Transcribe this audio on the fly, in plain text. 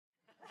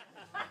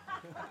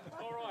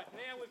All right,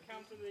 now we've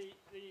come to the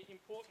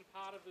important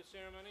part of the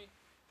ceremony.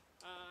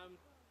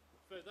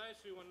 For those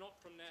who are not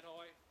from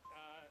Nattai,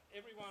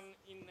 everyone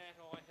in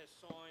Nattai has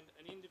signed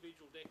an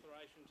individual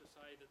declaration to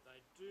say that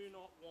they do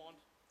not want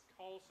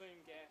coal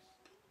seam gas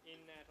in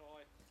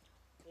Nattai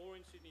or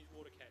in Sydney's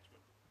water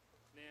catchment.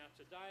 Now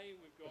today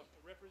we've got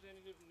a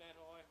representative of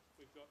Nattai,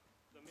 we've got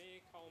the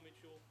Mayor Cole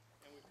Mitchell,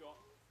 and we've got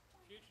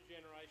future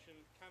generation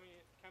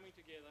coming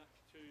together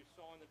to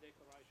sign the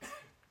declaration.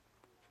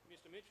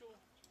 Mr. Mitchell,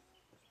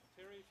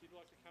 Terry, if you'd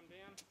like to come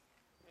down,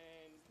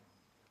 and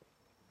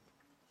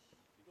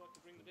if you'd like to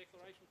bring the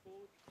declaration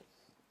forward.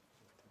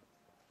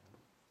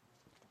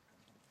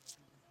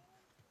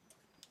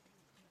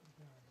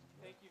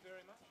 Thank you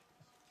very much.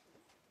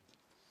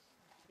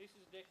 This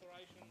is a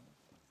declaration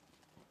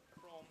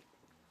from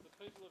the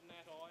people of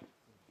Nattai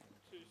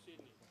to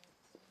Sydney.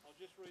 I'll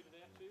just read it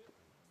out to you.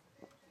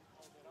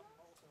 Hold that up,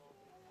 Cole, so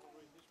I'll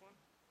read this one.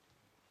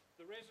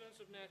 The residents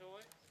of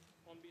Nattai,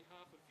 on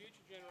behalf of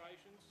future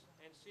generations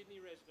and Sydney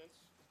residents,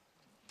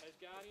 as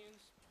guardians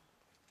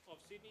of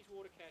Sydney's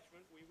water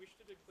catchment, we wish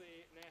to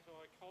declare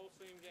Nattai coal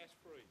seam gas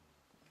free.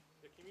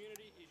 The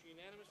community is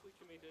unanimously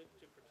committed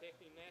to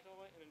protecting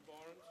Nattai and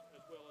environs,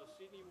 as well as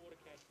Sydney water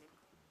catchment,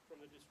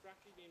 from the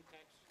destructive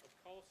impacts of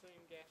coal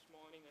seam gas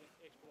mining and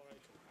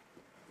exploration.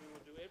 We will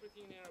do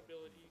everything in our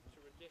ability to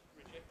reject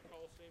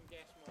coal seam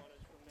gas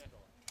miners from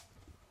Nattai.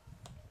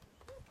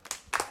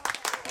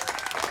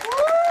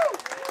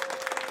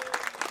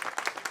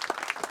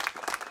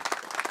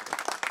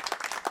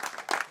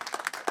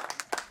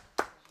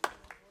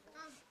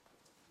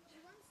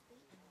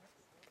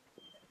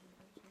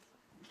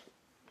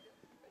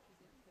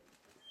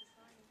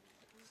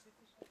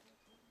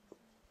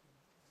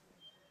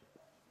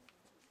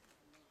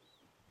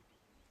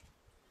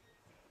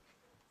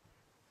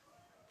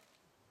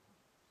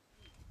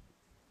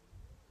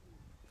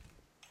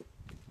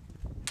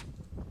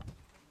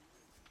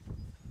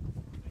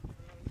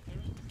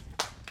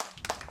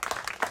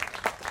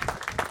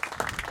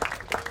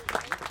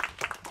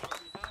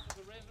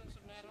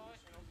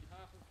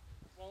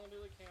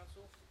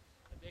 Council,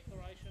 a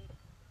declaration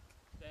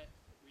that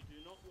we do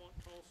not want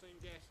coal seam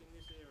gas in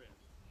this area.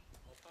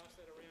 I'll pass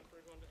that around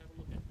for everyone to have a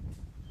look at.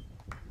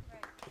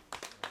 Great.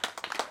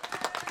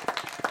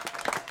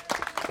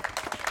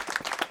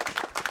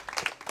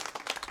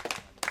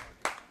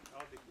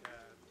 I'll be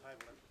tabled at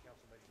the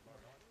council meeting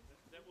tomorrow night.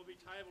 That will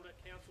be tabled at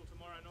council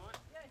tomorrow night,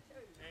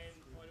 and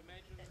I'd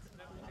imagine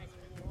that will hang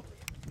in your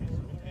office,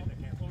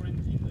 or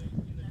in the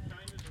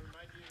chambers, or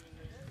maybe in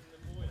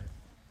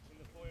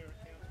the foyer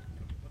at council.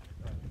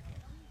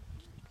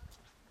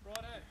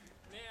 Righto,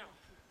 now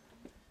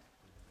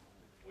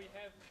we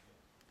have,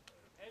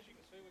 as you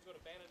can see, we've got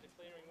a banner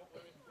declaring what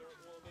we're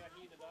all about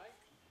here today.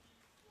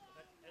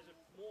 As a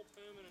more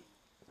permanent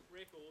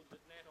record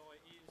that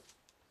Nattai is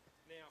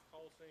now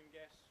coal seam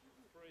gas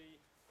free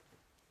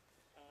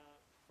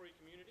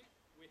community,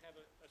 we have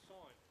a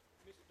sign.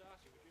 Mr.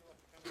 Darcy, would you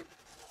like to come and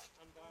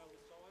unveil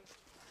the sign?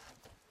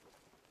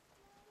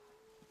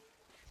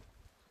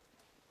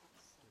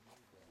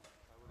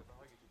 I would have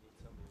argued you need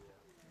somebody a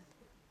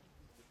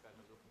bit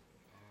better looking.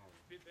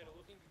 Bit better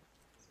looking.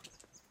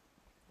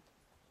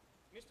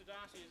 Mr.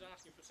 Darcy is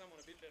asking for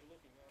someone a bit better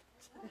looking. Right.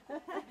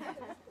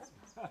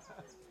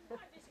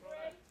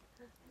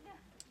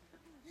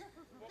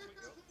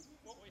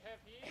 What we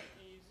have here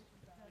is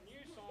a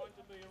new sign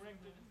to be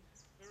erected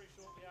very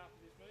shortly after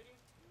this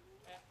meeting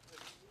at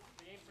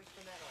the entrance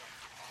to Nattai.